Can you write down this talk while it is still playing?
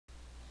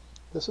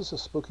This is a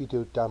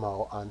SpookyDoo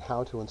demo on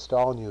how to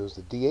install and use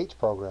the DH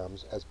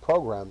programs as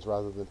programs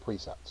rather than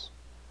presets.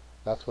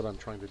 That's what I'm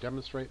trying to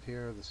demonstrate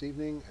here this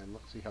evening, and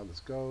let's see how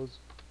this goes.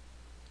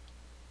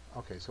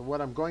 Okay, so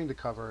what I'm going to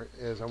cover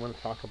is I want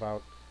to talk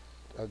about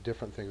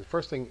different things.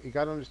 First thing, you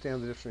got to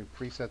understand the difference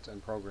between presets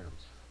and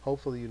programs.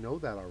 Hopefully you know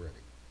that already.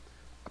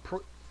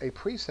 A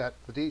preset,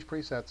 the DH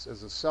presets,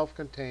 is a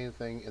self-contained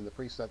thing in the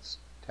presets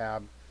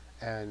tab,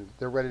 and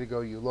they're ready to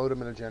go. You load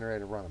them in a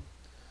generator and run them.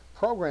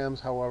 Programs,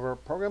 however,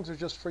 programs are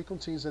just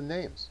frequencies and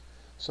names.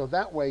 So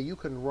that way you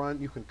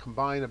can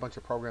combine a bunch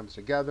of programs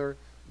together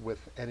with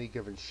any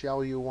given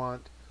shell you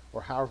want,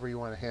 or however you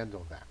want to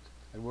handle that.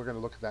 And we're going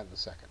to look at that in a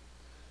second.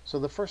 So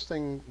the first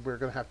thing we're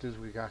going to have to do is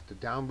we have to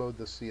download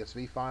the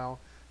CSV file.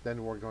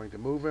 Then we're going to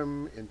move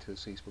them into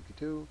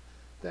CSpooky2.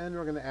 Then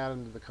we're going to add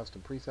them to the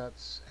custom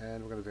presets,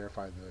 and we're going to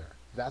verify they're there.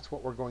 That's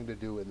what we're going to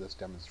do in this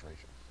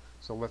demonstration.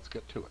 So let's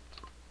get to it.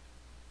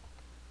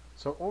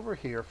 So over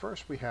here,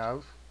 first we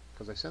have,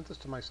 because I sent this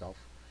to myself,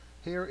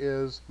 here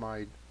is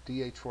my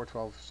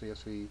DH412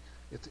 CSV.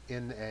 It's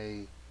in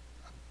a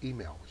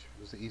email, which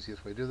is the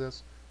easiest way to do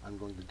this. I'm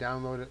going to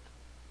download it.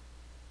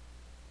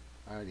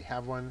 I already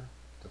have one.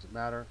 Doesn't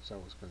matter.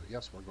 So it's going to,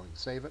 yes, we're going to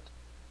save it.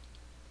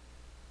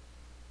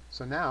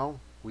 So now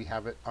we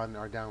have it on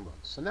our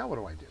downloads. So now what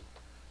do I do?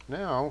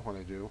 Now what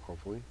I do,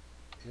 hopefully,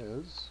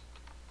 is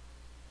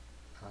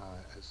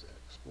as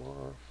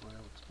Explorer,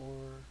 File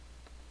Explorer.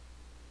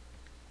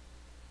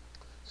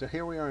 So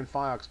here we are in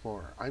File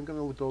Explorer. I'm going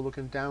to go look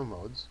in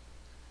Downloads,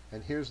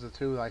 and here's the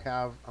two I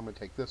have. I'm going to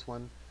take this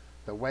one.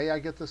 The way I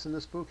get this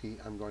into Spooky,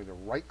 I'm going to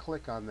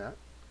right-click on that,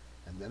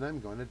 and then I'm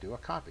going to do a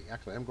copy.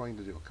 Actually, I'm going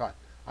to do a cut.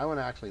 I want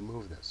to actually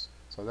move this.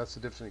 So that's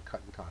the difference between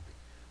cut and copy.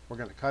 We're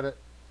going to cut it,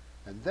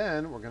 and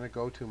then we're going to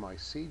go to my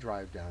C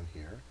drive down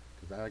here,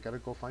 because I got to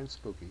go find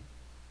Spooky,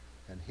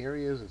 and here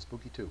he is in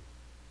Spooky2.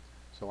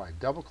 So I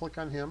double-click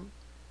on him,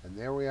 and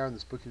there we are in the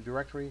Spooky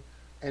directory.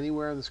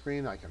 Anywhere on the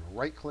screen, I can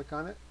right-click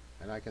on it,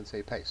 and I can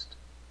say paste.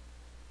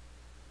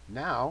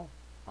 Now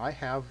I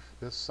have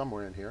this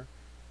somewhere in here.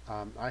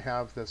 I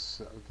have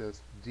this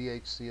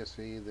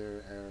DHCSV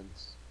there, and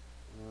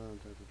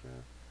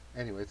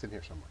anyway, it's in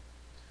here somewhere.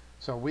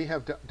 So we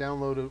have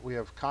downloaded, we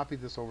have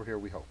copied this over here,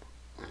 we hope.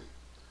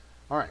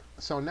 All right,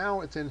 so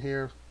now it's in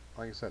here,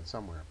 like I said,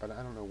 somewhere, but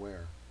I don't know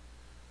where.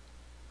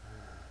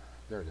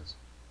 There it is.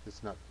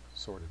 It's not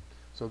sorted.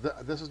 So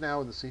this is now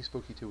in the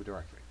CSpooky2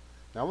 directory.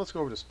 Now let's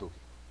go over to Spooky.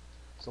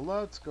 So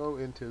let's go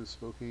into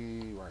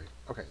Spooky, right.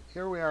 Okay,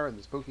 here we are in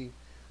the Spooky.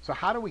 So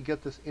how do we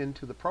get this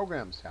into the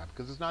Programs tab?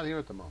 Because it's not here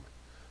at the moment.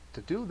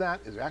 To do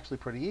that is actually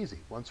pretty easy.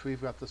 Once we've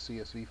got the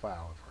CSV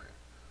file over here,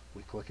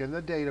 we click in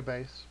the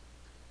database,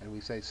 and we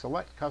say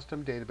select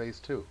custom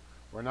database 2.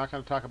 We're not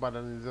going to talk about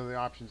any of the other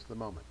options at the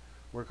moment.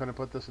 We're going to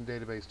put this in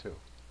database 2.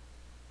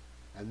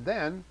 And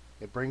then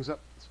it brings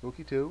up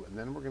Spooky2, and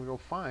then we're going to go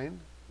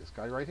find this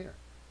guy right here,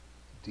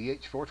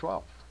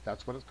 DH412.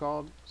 That's what it's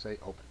called. Say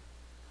open.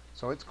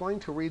 So it's going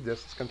to read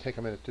this. It's going to take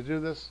a minute to do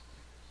this,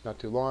 not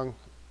too long.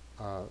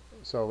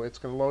 So it's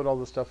going to load all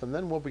this stuff, and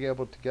then we'll be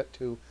able to get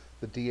to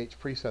the DH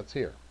presets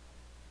here.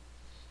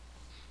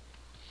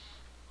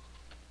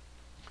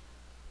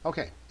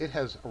 Okay, it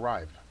has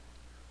arrived.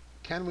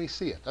 Can we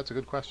see it? That's a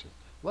good question.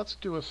 Let's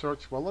do a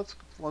search. Well,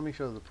 let me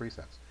show you the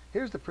presets.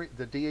 Here's the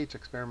DH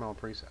experimental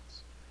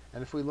presets.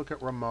 And if we look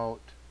at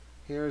remote,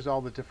 here's all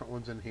the different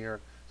ones in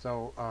here.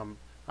 So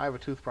I have a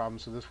tooth problem,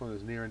 so this one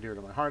is near and dear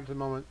to my heart at the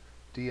moment,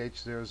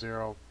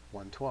 DH00112.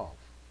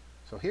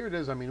 So here it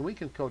is. I mean, we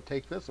can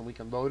take this and we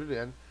can load it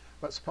in,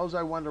 but suppose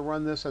I want to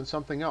run this on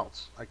something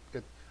else.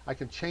 I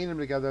can chain them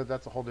together.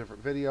 That's a whole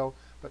different video.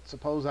 But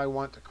suppose I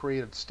want to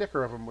create a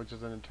sticker of them, which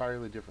is an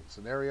entirely different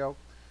scenario.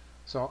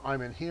 So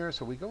I'm in here.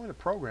 So we go into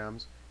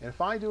Programs, and if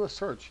I do a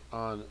search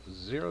on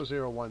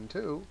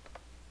 0012,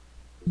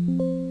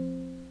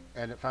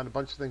 and it found a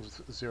bunch of things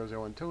with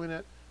 0012 in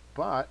it,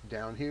 but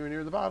down here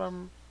near the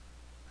bottom,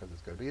 because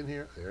it's going to be in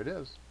here, there it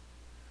is.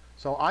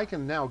 So I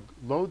can now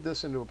load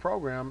this into a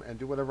program and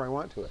do whatever I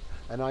want to it.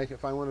 And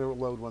if I want to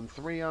load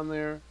 1.3 on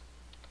there,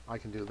 I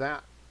can do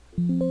that.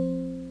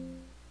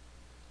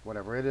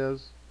 Whatever it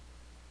is.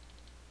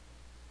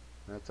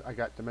 I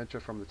got dementia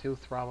from the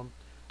tooth problem.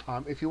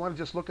 If you want to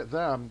just look at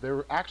them,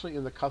 they're actually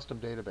in the custom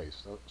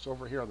database. So it's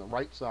over here on the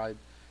right side.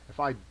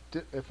 If I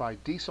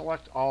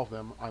deselect all of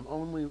them, I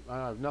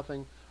have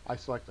nothing. I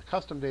select the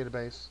custom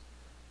database,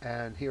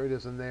 and here it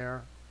is in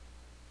there.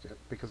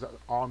 Because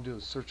all I'm doing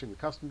is searching the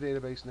custom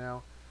database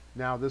now.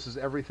 Now this is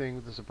everything.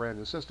 This is a brand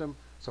new system.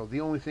 So the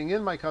only thing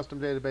in my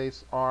custom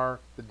database are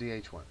the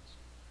DH ones.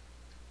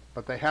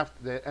 But they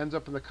ends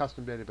up in the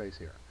custom database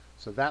here.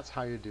 So that's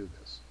how you do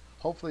this.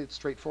 Hopefully it's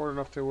straightforward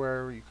enough to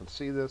where you can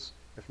see this.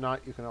 If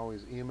not, you can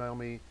always email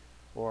me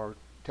or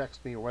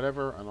text me or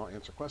whatever, and I'll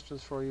answer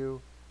questions for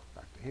you.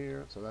 Back to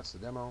here. So that's the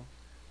demo.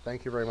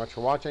 Thank you very much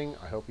for watching.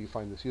 I hope you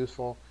find this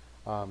useful.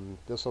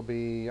 This will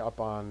be up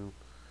on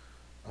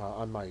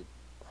my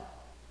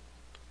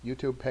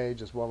YouTube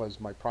page as well as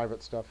my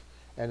private stuff.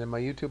 And in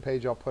my YouTube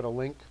page, I'll put a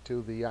link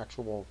to the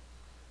actual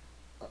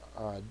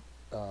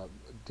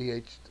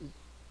DH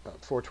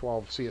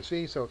 412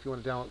 CSV, so if you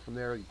want to download it from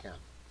there, you can.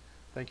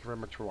 Thank you very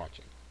much for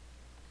watching.